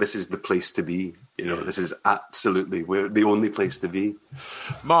is the place to be. You know, this is absolutely the only place to be.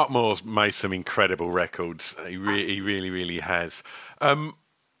 Mark Moore's made some incredible records. He really, really has.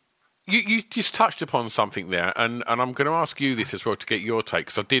 You just touched upon something there, and I'm going to ask you this as well to get your take,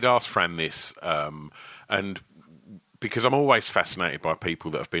 because I did ask Fran this, and because I'm always fascinated by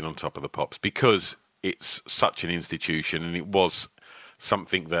people that have been on Top of the Pops, because it's such an institution, and it was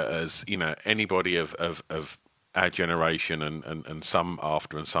something that, as you know, anybody of our generation and some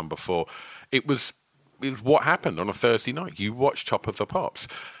after and some before, it was what happened on a Thursday night. You watched Top of the Pops.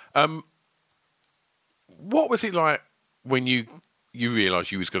 What was it like when you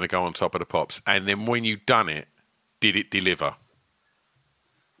realised you was going to go on Top of the Pops, and then when you done it, did it deliver?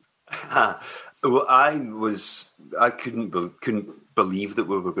 Well, I couldn't believe that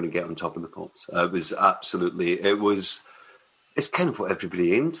we were going to get on Top of the Pops. It's kind of what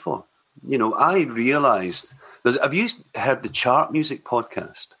everybody aimed for. You know, I realised, have you heard the Chart Music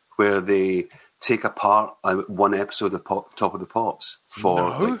podcast, where they take apart one episode of Top of the Pops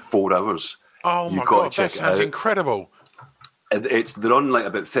for like 4 hours? Oh my God, that sounds incredible. They're on like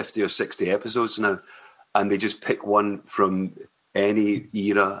about 50 or 60 episodes now, and they just pick one from any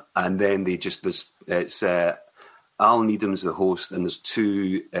era, and then it's Al Needham's the host, and there's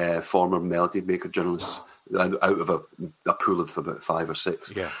 2 former Melody Maker journalists out of a pool of about 5 or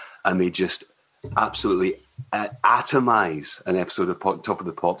 6. Yeah. And they just absolutely atomize an episode of Top of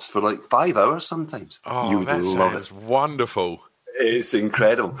the Pops for like 5 hours sometimes. Oh, you would love it. Wonderful. It's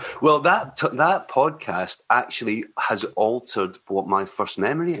incredible. Well, that podcast actually has altered what my first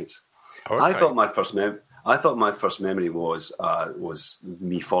memory is. Okay. I thought my first memory was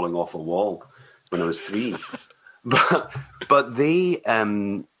me falling off a wall when I was 3. but they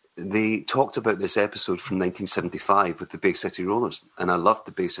talked about this episode from 1975 with the Bay City Rollers, and I loved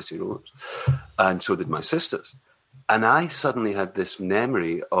the Bay City Rollers, and so did my sisters. And I suddenly had this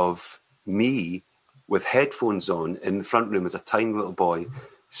memory of me with headphones on in the front room as a tiny little boy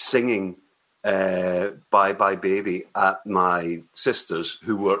singing Bye Bye Baby at my sisters,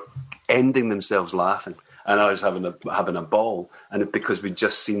 who were ending themselves laughing. And I was having a ball, and because we'd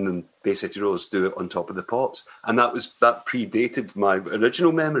just seen them, Bay City Rollers, do it on Top of the Pops, and that predated my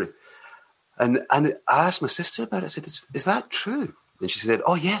original memory. And I asked my sister about it. I said, "Is that true?" And she said,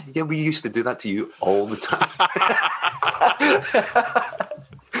 "Oh yeah, we used to do that to you all the time."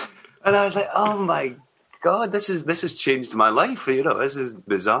 And I was like, "Oh my God, this has changed my life. You know, this is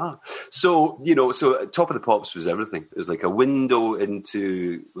bizarre." So Top of the Pops was everything. It was like a window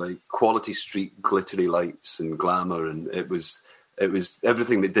into like Quality Street glittery lights and glamour, and it was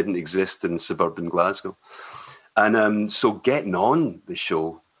everything that didn't exist in suburban Glasgow. And so getting on the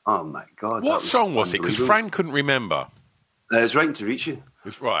show, oh my God! What song was it? Because Fran couldn't remember. It's Writing to Reach You.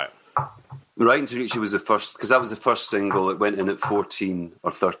 It's right. Writing to Reach You was the first, because that was the first single. It went in at 14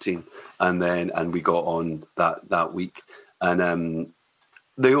 or 13, and we got on that week. And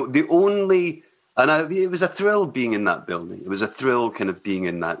it was a thrill being in that building. It was a thrill kind of being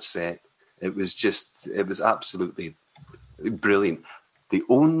in that set. It was brilliant. The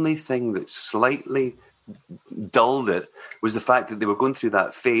only thing that slightly dulled it was the fact that they were going through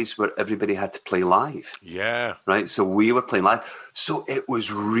that phase where everybody had to play live. Yeah. Right? So we were playing live. So it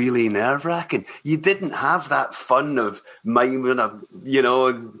was really nerve-wracking. You didn't have that fun of miming,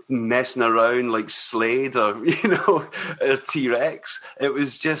 messing around like Slade or, a T-Rex. It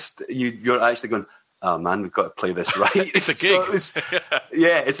was just, you're actually going, oh man, we've got to play this right. It's a gig.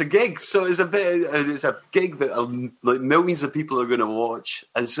 It's a gig. So it's a gig that like millions of people are going to watch.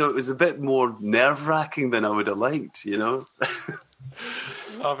 And so it was a bit more nerve-wracking than I would have liked, Love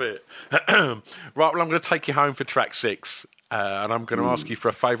it. Right, well, I'm going to take you home for track 6. And I'm going to ask you for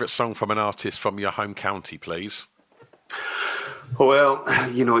a favourite song from an artist from your home county, please. Well,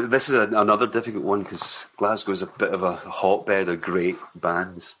 this is another difficult one because Glasgow is a bit of a hotbed of great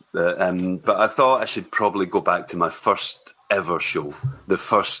bands. But I thought I should probably go back to my first ever show, the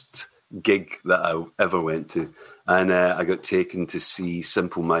first gig that I ever went to. And I got taken to see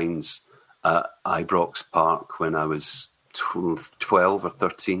Simple Minds at Ibrox Park when I was 12 or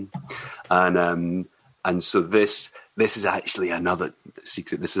 13. And so this is actually another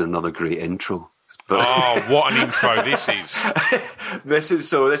secret. This is another great intro. Oh, what an intro this is. This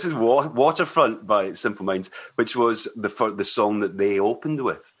is Waterfront by Simple Minds, which was the song that they opened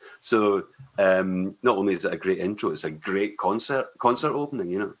with. So not only is it a great intro, it's a great concert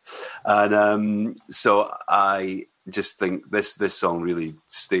opening, And so I just think this song really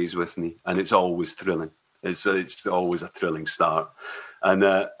stays with me, and it's always thrilling. It's always a thrilling start. And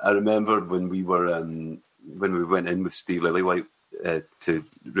I remember when we went in with Steve Lillywhite to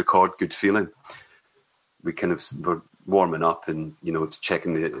record Good Feeling, we kind of were warming up and, it's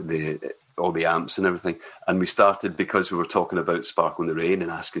checking the all the amps and everything. And we started, because we were talking about Sparkle in the Rain and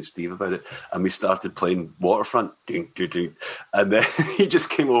asking Steve about it, and we started playing Waterfront. Ding, ding, ding. And then he just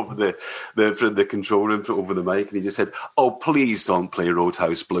came over the control room over the mic and he just said, "Oh, please don't play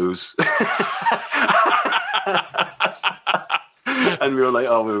Roadhouse Blues." And we were like,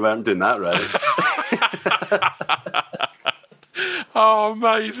 oh, we weren't doing that right. Oh,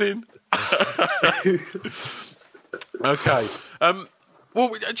 amazing. Okay.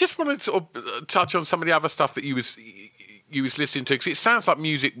 Well, I just wanted to sort of touch on some of the other stuff that you was listening to, because it sounds like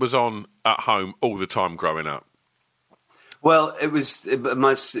music was on at home all the time growing up. Well, it was. It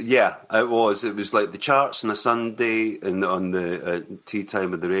was like the charts on a Sunday and on the tea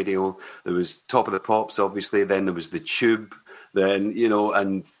time with the radio. There was Top of the Pops, obviously. Then there was the Tube. Then,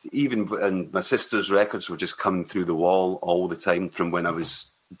 and my sister's records were just coming through the wall all the time from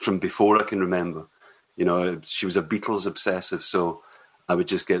before I can remember. She was a Beatles obsessive, so I would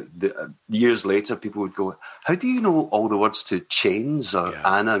just get years later, people would go, "How do you know all the words to Chains or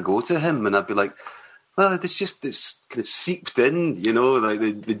Anna Go to Him?" And I'd be like, well, it's kind of seeped in, like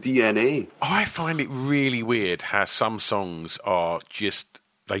the DNA. I find it really weird how some songs are just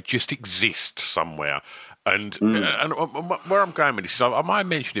exist somewhere. And where I'm going with this, I might have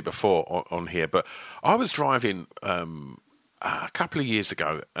mentioned it before on here, but I was driving a couple of years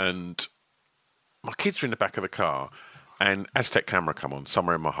ago, and my kids were in the back of the car, and Aztec Camera come on,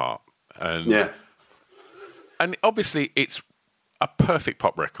 Somewhere in My Heart. And obviously it's a perfect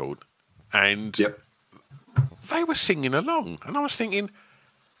pop record, and they were singing along, and I was thinking,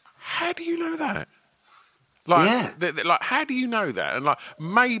 how do you know that? Like, how do you know that? And like,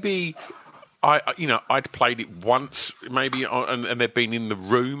 maybe I'd played it once, maybe, and they'd been in the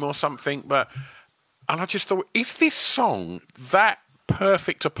room or something, and I just thought, is this song that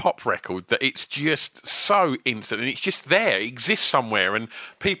perfect a pop record that it's just so instant and it's just there, it exists somewhere, and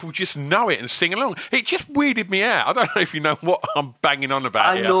people just know it and sing along? It just weirded me out. I don't know if you know what I'm banging on about.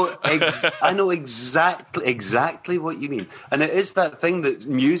 I know exactly what you mean, and it is that thing that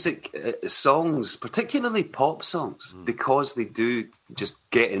music songs, particularly pop songs, because they do just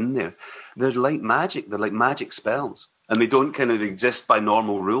get in there. They're like magic. They're like magic spells, and they don't kind of exist by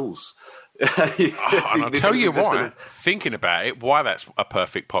normal rules. And I'll tell you why, thinking about it, why that's a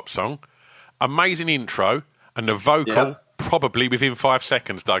perfect pop song. Amazing intro, and the vocal probably within 5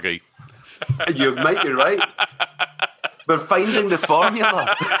 seconds, Dougie. You might be right. We're finding the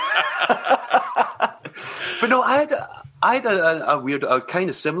formula. But no, I had a weird, a kind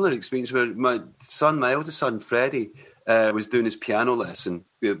of similar experience where my eldest son, Freddie, was doing his piano lesson,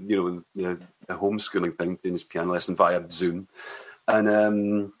 the homeschooling thing, doing his piano lesson via Zoom.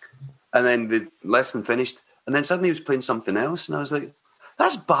 And then the lesson finished, and then suddenly he was playing something else, and I was like,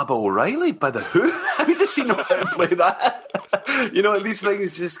 that's Baba O'Reilly by The Who. How does he know how to play that? You know, these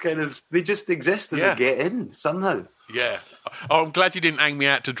things just they just exist and they get in somehow. Yeah. Oh, I'm glad you didn't hang me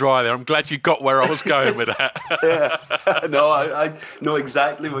out to dry there. I'm glad you got where I was going with that. Yeah. No, I know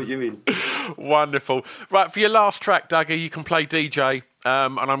exactly what you mean. Wonderful. Right, for your last track, Dougie, you can play DJ,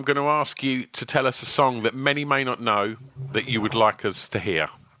 and I'm going to ask you to tell us a song that many may not know that you would like us to hear.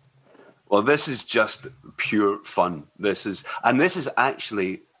 Well, this is just pure fun. This is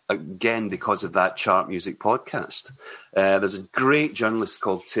actually, again, because of that Chart Music podcast. There's a great journalist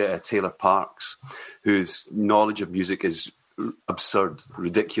called Taylor Parks, whose knowledge of music is absurd,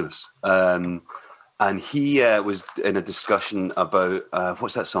 ridiculous. And he was in a discussion about,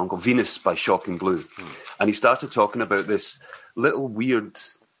 what's that song called? Venus by Shocking Blue. And he started talking about this little weird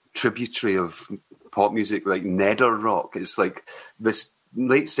tributary of pop music, like Nether rock. It's like this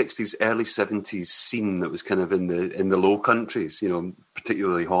late 60s, early 70s scene that was kind of in the Low Countries, you know,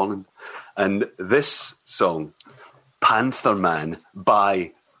 particularly Holland. And this song, Panther Man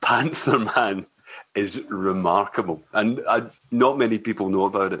by Panther Man, is remarkable. And not many people know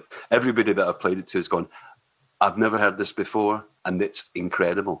about it. Everybody that I've played it to has gone, I've never heard this before, and it's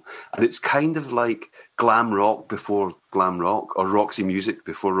incredible. And it's kind of like glam rock before glam rock, or Roxy Music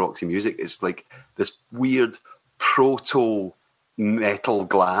before Roxy Music. It's like this weird proto metal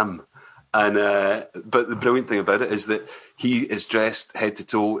glam. And but the brilliant thing about it is that he is dressed head to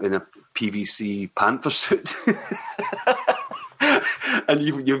toe in a PVC panther suit. And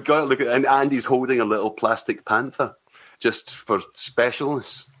you've got to look at, and Andy's holding a little plastic panther just for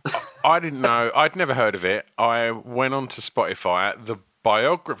specialness. I didn't know. I'd never heard of it. I went on to Spotify, the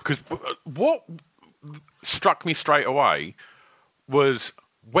biography, because what struck me straight away was,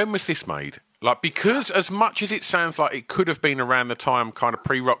 when was this made? Like, because as much as it sounds like it could have been around the time kind of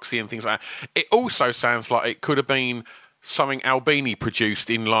pre-Roxy and things like that, it also sounds like it could have been something Albini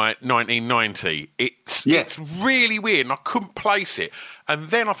produced in like 1990. It's really weird, and I couldn't place it. And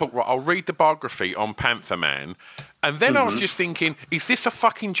then I thought, right, I'll read the biography on Panther Man. And then I was just thinking, is this a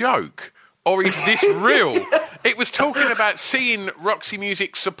fucking joke? Or is this real? It was talking about seeing Roxy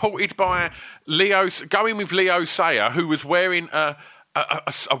Music supported by going with Leo Sayer, who was wearing I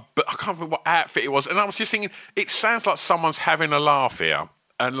can't remember what outfit it was. And I was just thinking, it sounds like someone's having a laugh here.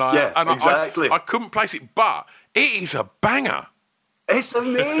 And like, exactly. I couldn't place it, but it is a banger. It's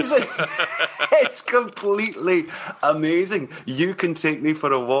amazing. It's completely amazing. You can take me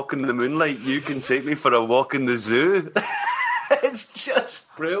for a walk in the moonlight. You can take me for a walk in the zoo. It's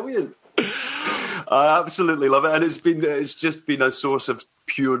just brilliant. I absolutely love it, and it's just been a source of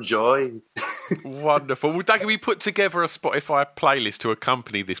pure joy. Wonderful. Well, Dougie, we put together a Spotify playlist to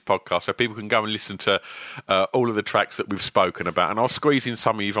accompany this podcast so people can go and listen to all of the tracks that we've spoken about, and I'll squeeze in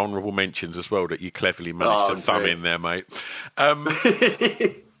some of your honourable mentions as well that you cleverly managed to thumb in there, mate.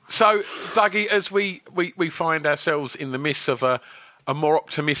 So, Dougie, as we find ourselves in the midst of a more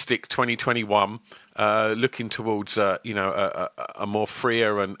optimistic 2021, looking towards a more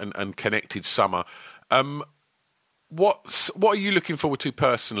freer and connected summer, what are you looking forward to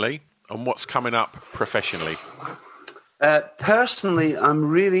personally, and what's coming up professionally? Personally, I'm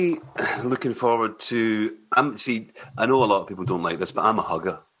really looking forward to. I know a lot of people don't like this, but I'm a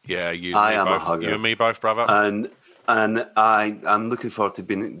hugger. Yeah, I am a hugger. You and me both, brother. And I'm looking forward to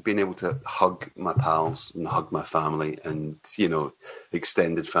being able to hug my pals and hug my family and, you know,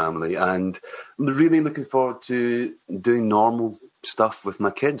 extended family, and really looking forward to doing normal stuff with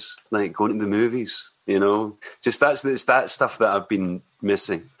my kids, like going to the movies, you know, just it's that stuff that I've been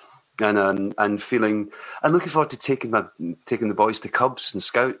missing. And feeling, and looking forward to taking the boys to Cubs and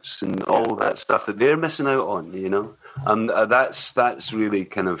Scouts and all that stuff that they're missing out on, you know. And that's really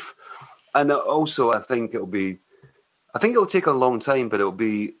kind of, and also I think it'll take a long time, but it'll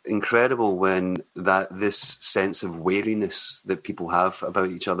be incredible when this sense of wariness that people have about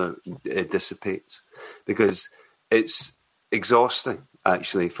each other dissipates, because it's exhausting,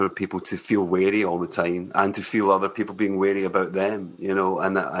 actually, for people to feel wary all the time and to feel other people being wary about them, you know.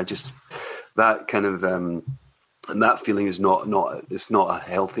 And I just, that kind of that feeling is not a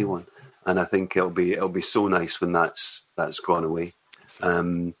healthy one. And I think it'll be so nice when that's gone away.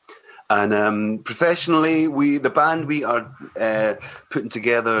 And professionally, the band, we are putting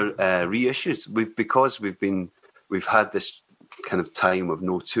together reissues. Because we've had this kind of time of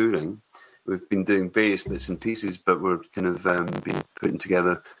no touring. We've been doing various bits and pieces, but we're kind of been putting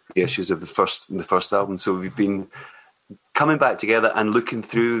together reissues of the first album. So we've been coming back together and looking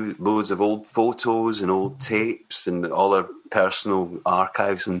through loads of old photos and old tapes and all our personal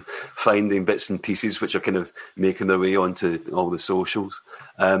archives and finding bits and pieces which are kind of making their way onto all the socials.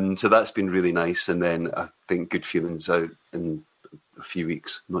 So that's been really nice. And then I think Good Feelings out in a few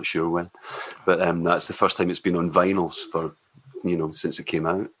weeks, not sure when. But that's the first time it's been on vinyls for since it came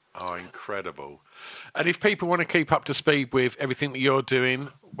out. Oh, incredible. And if people want to keep up to speed with everything that you're doing,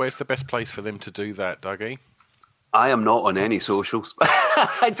 where's the best place for them to do that, Dougie? I am not on any socials.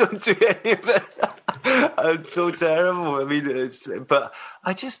 I don't do any of it. I'm so terrible. I mean, but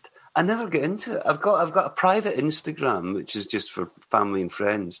I never get into it. I've got a private Instagram, which is just for family and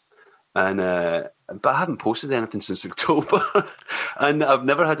friends. And but I haven't posted anything since October. And I've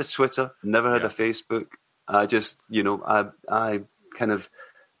never had a Twitter, never had a Facebook. I just, I kind of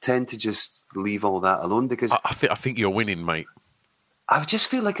tend to just leave all that alone because I think you're winning, mate. I just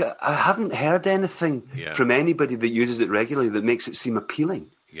feel like I haven't heard anything from anybody that uses it regularly that makes it seem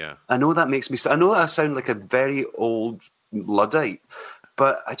appealing. Yeah, I know that makes me. I know I sound like a very old Luddite,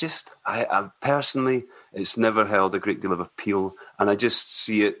 but I personally, it's never held a great deal of appeal, and I just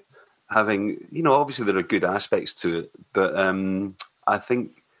see it having, obviously there are good aspects to it, but I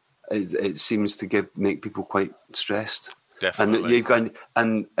think it seems to make people quite stressed. Definitely,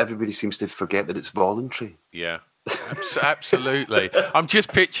 and everybody seems to forget that it's voluntary. Yeah. Absolutely. I'm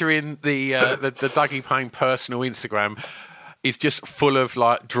just picturing the Dougie Payne personal Instagram is just full of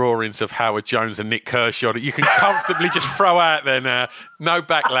like drawings of Howard Jones and Nick Kershaw that you can comfortably just throw out there now. No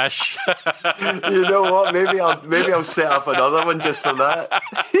backlash. You know what? Maybe I'll set up another one just for that.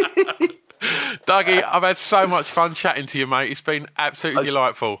 Dougie, I've had so much fun chatting to you, mate. It's been absolutely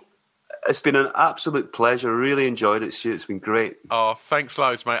delightful. It's been an absolute pleasure. Really enjoyed it, Stu. It's been great. Oh, thanks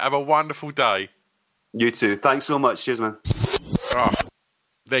loads, mate. Have a wonderful day. You too. Thanks so much. Cheers, man. Oh,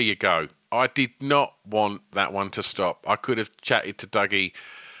 there you go. I did not want that one to stop. I could have chatted to Dougie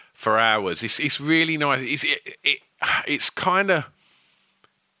for hours. It's really nice. It's kind of...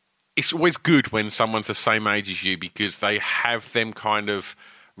 It's always good when someone's the same age as you because they have them kind of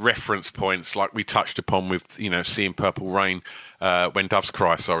reference points like we touched upon with, seeing Purple Rain, When Doves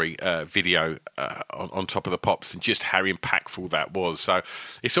Cry, video on Top of the Pops, and just how impactful that was. So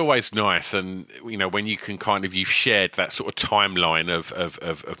it's always nice, and when you can you've shared that sort of timeline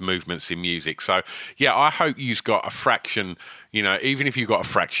of movements in music. So yeah, I hope you've got a fraction, even if you've got a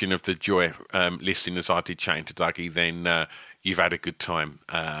fraction of the joy listening as I did chatting to Dougie, then you've had a good time.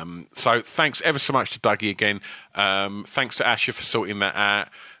 So thanks ever so much to Dougie again. Thanks to Asher for sorting that out.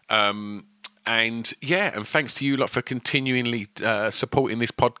 And thanks to you lot for continually supporting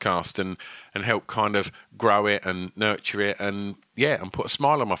this podcast and help kind of grow it and nurture it and put a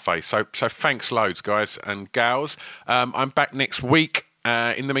smile on my face. So thanks loads, guys and gals. I'm back next week.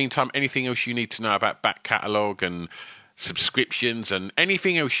 In the meantime, anything else you need to know about back catalogue and subscriptions and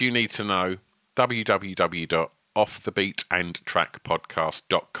anything else you need to know,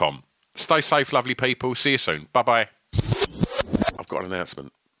 www.offthebeatandtrackpodcast.com. Stay safe, lovely people. See you soon. Bye-bye. I've got an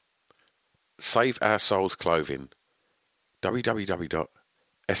announcement. Save Our Souls Clothing.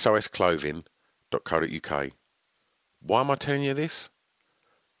 www.sosclothing.co.uk. Why am I telling you this?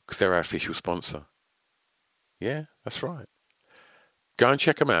 Because they're our official sponsor. Yeah, that's right. Go and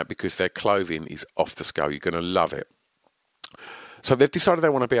check them out because their clothing is off the scale. You're going to love it. So they've decided they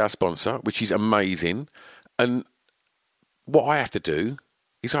want to be our sponsor, which is amazing. And what I have to do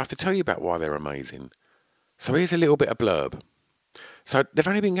is I have to tell you about why they're amazing. So here's a little bit of blurb. So they've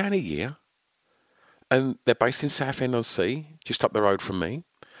only been going a year. And they're based in Southend-on-Sea, just up the road from me.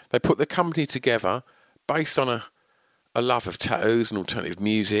 They put the company together based on a love of tattoos and alternative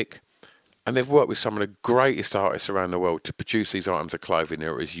music. And they've worked with some of the greatest artists around the world to produce these items of clothing that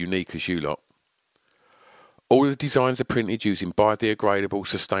are as unique as you lot. All of the designs are printed using biodegradable,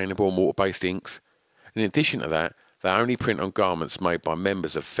 sustainable and water-based inks. In addition to that, they only print on garments made by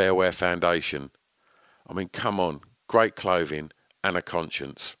members of Fair Wear Foundation. I mean, come on, great clothing and a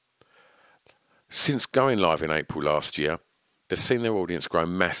conscience. Since going live in April last year, they've seen their audience grow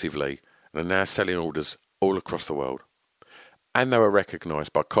massively and are now selling orders all across the world. And they were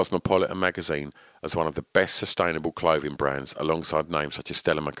recognised by Cosmopolitan magazine as one of the best sustainable clothing brands alongside names such as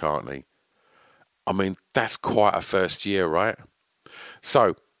Stella McCartney. I mean, that's quite a first year, right?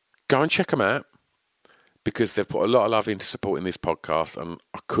 So, go and check them out because they've put a lot of love into supporting this podcast and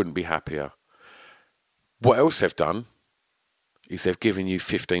I couldn't be happier. What else they've done is they've given you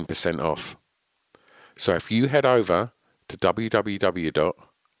 15% off. So if you head over to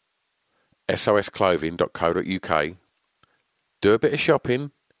www.sosclothing.co.uk, do a bit of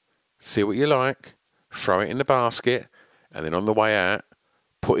shopping, see what you like, throw it in the basket, and then on the way out,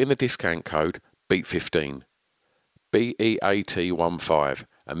 put in the discount code BEAT15, BEAT15,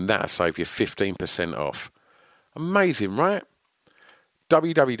 and that'll save you 15% off. Amazing, right?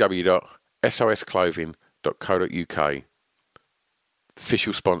 www.sosclothing.co.uk,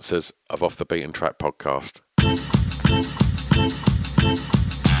 official sponsors of Off the Beaten Track podcast.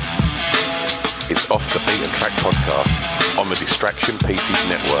 It's Off the Beaten Track podcast on the Distraction Pieces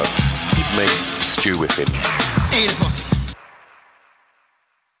Network with me, Stu Whiffen.